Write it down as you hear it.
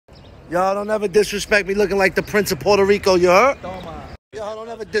Y'all don't ever disrespect me looking like the Prince of Puerto Rico, you heard? Y'all don't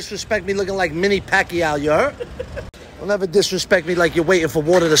ever disrespect me looking like Manny Pacquiao, you heard? Don't ever disrespect me like you're waiting for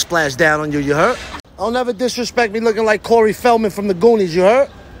water to splash down on you, you heard? Don't ever disrespect me looking like Corey Feldman from the Goonies, you heard?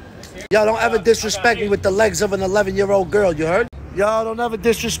 Y'all don't ever disrespect me with the legs of an 11-year-old girl, you heard? Y'all don't ever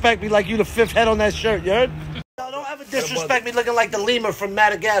disrespect me like you the fifth head on that shirt, you heard? Y'all don't ever disrespect me looking like the lemur from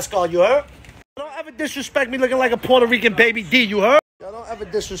Madagascar, you heard? Y'all don't ever disrespect me looking like a Puerto Rican baby D, you heard? Y'all don't ever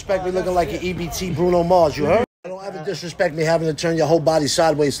disrespect me looking like an EBT Bruno Mars, you heard? Y'all don't ever disrespect me having to turn your whole body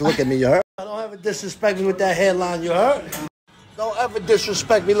sideways to look at me, you heard? Y'all don't ever disrespect me with that hairline, you heard? Don't ever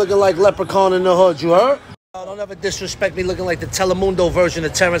disrespect me looking like Leprechaun in the Hood, you heard? Don't ever disrespect me looking like the Telemundo version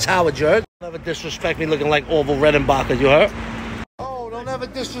of Terrence Howard, you heard? Don't ever disrespect me looking like Orville Redenbacher, you heard? Oh, don't ever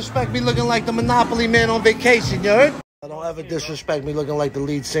disrespect me looking like the Monopoly Man on vacation, you heard? Don't ever disrespect me looking like the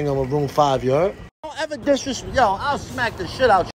lead singer of Maroon 5, you heard? Don't ever disrespect... Yo, I'll smack the shit out you.